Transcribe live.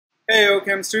Hey,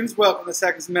 Chem students, welcome to the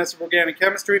second semester of Organic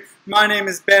Chemistry. My name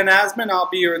is Ben Azmon. I'll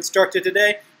be your instructor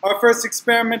today. Our first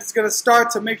experiment is going to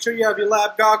start, so make sure you have your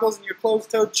lab goggles and your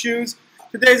closed-toed shoes.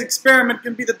 Today's experiment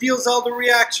can be the Diels-Alder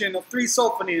reaction of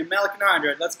 3-sulfonene and MALEIC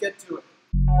anhydride. Let's get to it.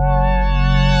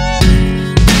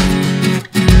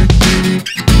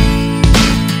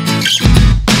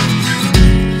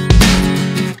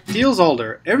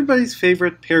 Diels-Alder, everybody's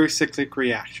favorite pericyclic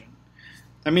reaction.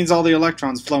 That means all the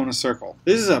electrons flow in a circle.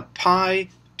 This is a pi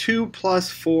 2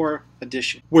 plus 4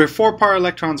 addition, where 4 pi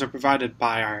electrons are provided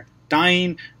by our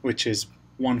diene, which is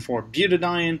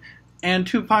 1,4-butadiene, and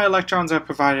 2 pi electrons are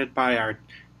provided by our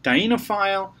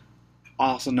dienophile,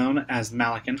 also known as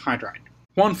MALEIC anhydride.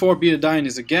 1,4-butadiene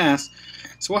is a gas,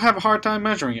 so we'll have a hard time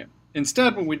measuring it.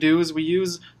 Instead, what we do is we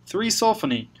use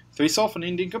 3-sulfonene.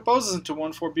 3-sulfonene decomposes into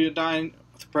 1,4-butadiene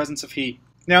with the presence of heat.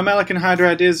 Now, MALEIC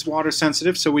anhydride is water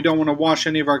sensitive, so we don't want to wash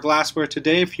any of our glassware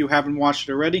today if you haven't washed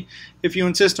it already. If you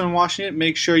insist on washing it,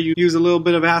 make sure you use a little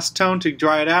bit of acetone to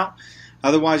dry it out.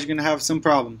 Otherwise, you're going to have some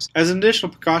problems. As an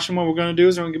additional precaution, what we're going to do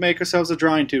is we're going to make ourselves a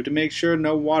drying tube to make sure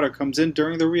no water comes in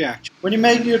during the reaction. When you're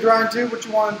making your drying tube, what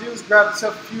you want to do is grab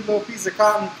yourself a few little pieces of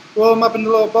cotton, roll them up into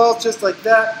little balls just like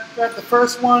that. Grab the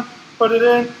first one, put it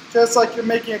in, just like you're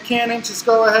making a cannon. Just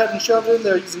go ahead and shove it in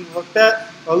there using a pipette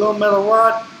or a little metal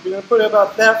rod. You're going to put it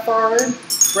about that far in.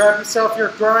 Grab yourself your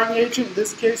drying agent. In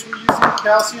this case, we're using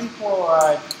calcium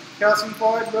chloride. Calcium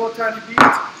chloride, little tiny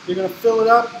beads. You're going to fill it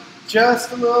up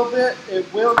just a little bit. It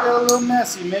will get a little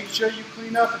messy. Make sure you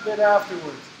clean up a bit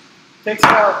afterwards. Takes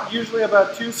usually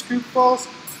about 2 scoopfuls.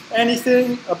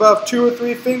 Anything above 2 or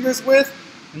 3 fingers width.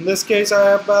 In this case, I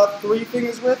have about 3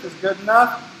 fingers width is good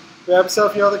enough. Grab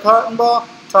yourself your other cotton ball,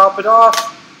 top it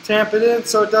off, tamp it in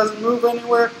so it doesn't move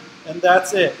anywhere, and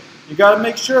that's it. You got to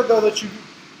make sure though that you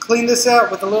clean this out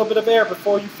with a little bit of air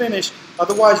before you finish,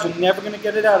 otherwise you're never going to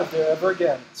get it out of there ever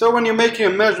again. So when you're making a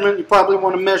measurement, you probably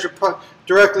want to measure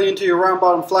directly into your round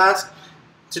bottom flask.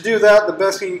 To do that, the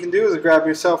best thing you can do is grab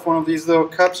yourself one of these little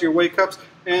cups, your weigh cups,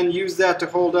 and use that to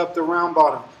hold up the round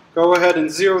bottom. Go ahead and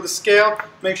zero the scale.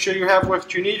 Make sure you have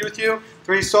what you need with you.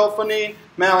 3-sulfonene,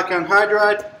 MALEIC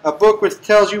anhydride, a book which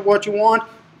tells you what you want,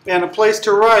 and a place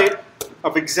to write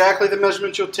of exactly the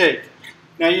measurements you'll take.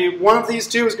 Now, one of these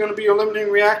two is going to be your limiting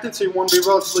reactant, so you want to be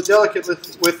relatively delicate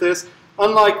with this,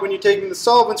 unlike when you're taking the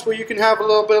solvents where you can have a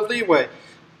little bit of leeway.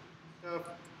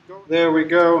 There we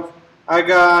go. I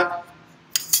got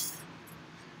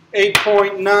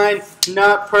 8.9,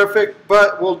 not perfect,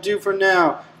 but will do for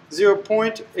now.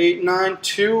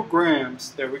 0.892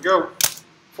 grams. There we go.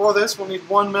 For this, we'll need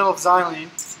 1 ml of xylene.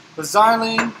 The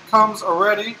xylene comes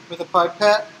already with a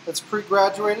pipette that's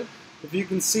pre-graduated. If you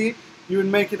can see, you would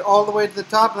make it all the way to the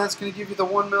top, and that's going to give you the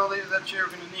 1 milliliter that you're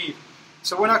going to need.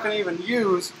 So we're not going to even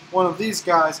use one of these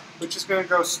guys. We're just going to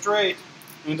go straight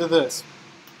into this.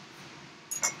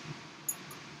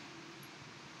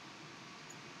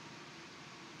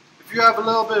 If you have a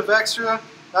little bit of extra,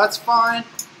 that's fine.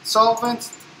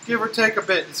 Solvents, give or take a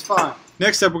bit, it's fine.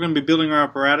 Next up, we're going to be building our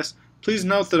apparatus. Please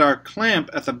note that our clamp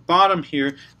at the bottom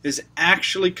here is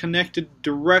actually connected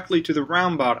directly to the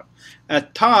round bottom.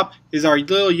 At top is our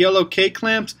little yellow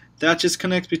K-clamps. That just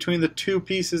connects between the 2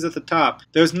 pieces at the top.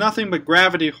 There's nothing but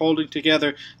gravity holding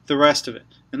together the rest of it,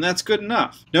 and that's good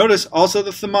enough. Notice also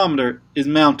the thermometer is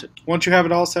mounted. Once you have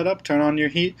it all set up, turn on your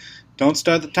heat. Don't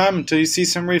start the time until you see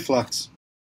some reflux.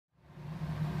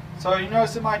 So you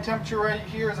notice that my temperature right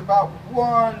here is about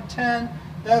 110.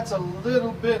 That's a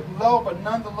little bit low, but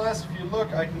nonetheless, if you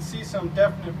look, I can see some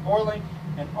definite boiling,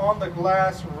 and on the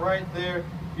glass right there,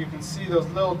 you can see those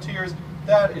little tears.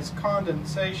 That is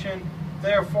condensation.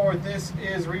 Therefore, this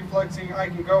is refluxing. I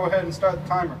can go ahead and start the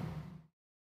timer.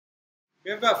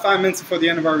 We have about 5 minutes before the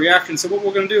end of our reaction, so what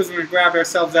we're going to do is we're going to grab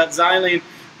ourselves that xylene,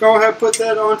 go ahead and put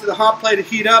that onto the hot plate to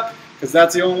heat up, because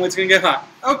that's the only way it's going to get hot.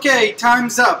 Okay,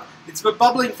 time's up. It's been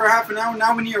bubbling for half an hour.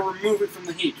 Now we need to remove it from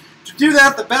the heat. To do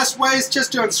that, the best way is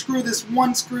just to unscrew this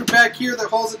one screw back here that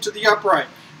holds it to the upright.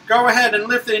 Go ahead and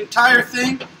lift the entire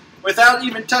thing without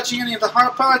even touching any of the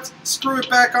hot parts. Screw it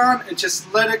back on and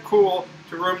just let it cool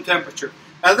to room temperature.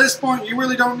 At this point, you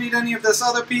really don't need any of this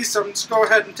other piece, so just go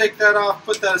ahead and take that off,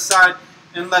 put that aside,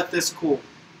 and let this cool.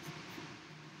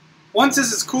 Once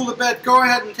this is cooled a bit, go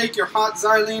ahead and take your hot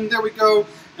xylene, there we go,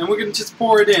 and we're going to just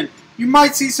pour it in. You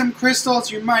might see some crystals,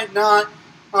 you might not.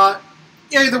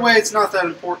 Either way, it's not that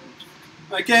important.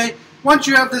 Okay, once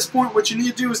you have this point, what you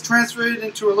need to do is transfer it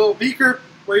into a little beaker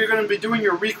where you're going to be doing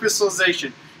your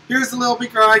recrystallization. Here's the little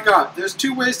beaker I got. There's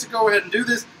 2 ways to go ahead and do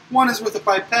this. One is with a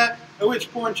pipette, at which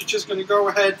point you're just going to go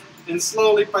ahead and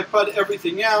slowly pipette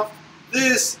everything out.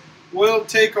 This will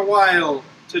take a while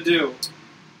to do.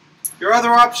 Your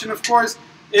other option, of course,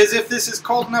 is if this is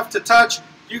cold enough to touch,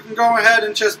 you can go ahead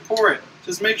and just pour it.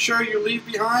 Just make sure you leave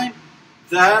behind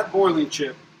that boiling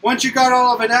chip. Once you got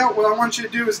all of it out, what I want you to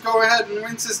do is go ahead and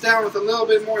rinse this down with a little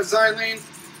bit more xylene,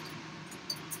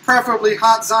 preferably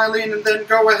hot xylene, and then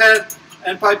go ahead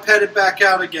and pipette it back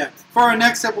out again. For our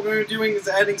next step, what we're going to be doing is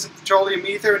adding some petroleum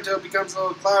ether until it becomes a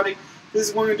little cloudy. This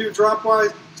is what we're going to do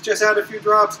drop-wise. Just add a few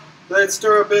drops, let it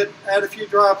stir a bit, add a few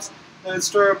drops, let it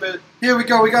stir a bit. Here we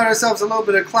go, we got ourselves a little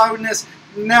bit of cloudiness.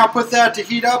 Now put that to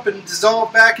heat up and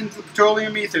dissolve back into the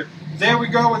petroleum ether. There we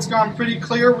go, it's gone pretty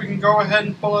clear. We can go ahead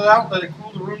and pull it out, let it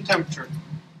cool to room temperature.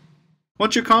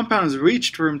 Once your compound has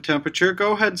reached room temperature,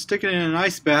 go ahead and stick it in an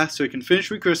ice bath so it can finish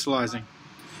recrystallizing.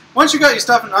 Once you got your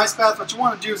stuff in an ice bath, what you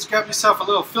want to do is grab yourself a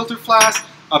little filter flask,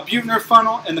 a Buchner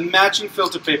funnel, and the matching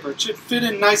filter paper. It should fit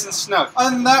in nice and snug.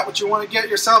 Other than that, what you want to get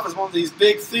yourself is one of these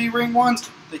big 3-ring ones.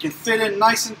 They can fit in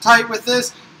nice and tight with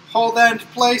this. Hold that into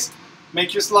place.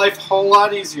 Make your life a whole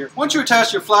lot easier. Once you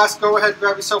attach your flask, go ahead and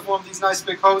grab yourself one of these nice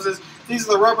big hoses. These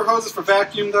are the rubber hoses for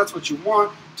vacuum. That's what you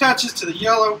want. Attach this to the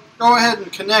yellow. Go ahead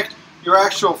and connect your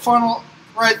actual funnel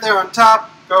right there on top.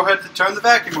 Go ahead and turn the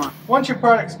vacuum on. Once your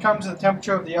product comes to the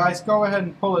temperature of the ice, go ahead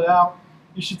and pull it out.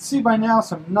 You should see by now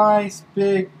some nice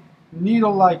big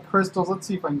needle-like crystals. Let's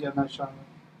see if I can get a nice shot of it.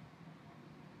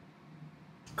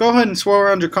 Go ahead and swirl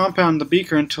around your compound in the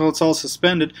beaker until it's all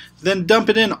suspended, then dump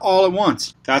it in all at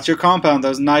once. That's your compound,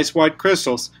 those nice white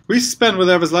crystals. Resuspend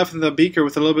whatever's left in the beaker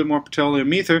with a little bit more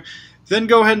petroleum ether, then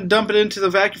go ahead and dump it into the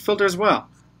vacuum filter as well.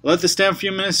 Let this stand a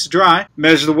few minutes to dry,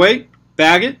 measure the weight,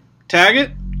 bag it, tag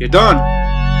it, you're done.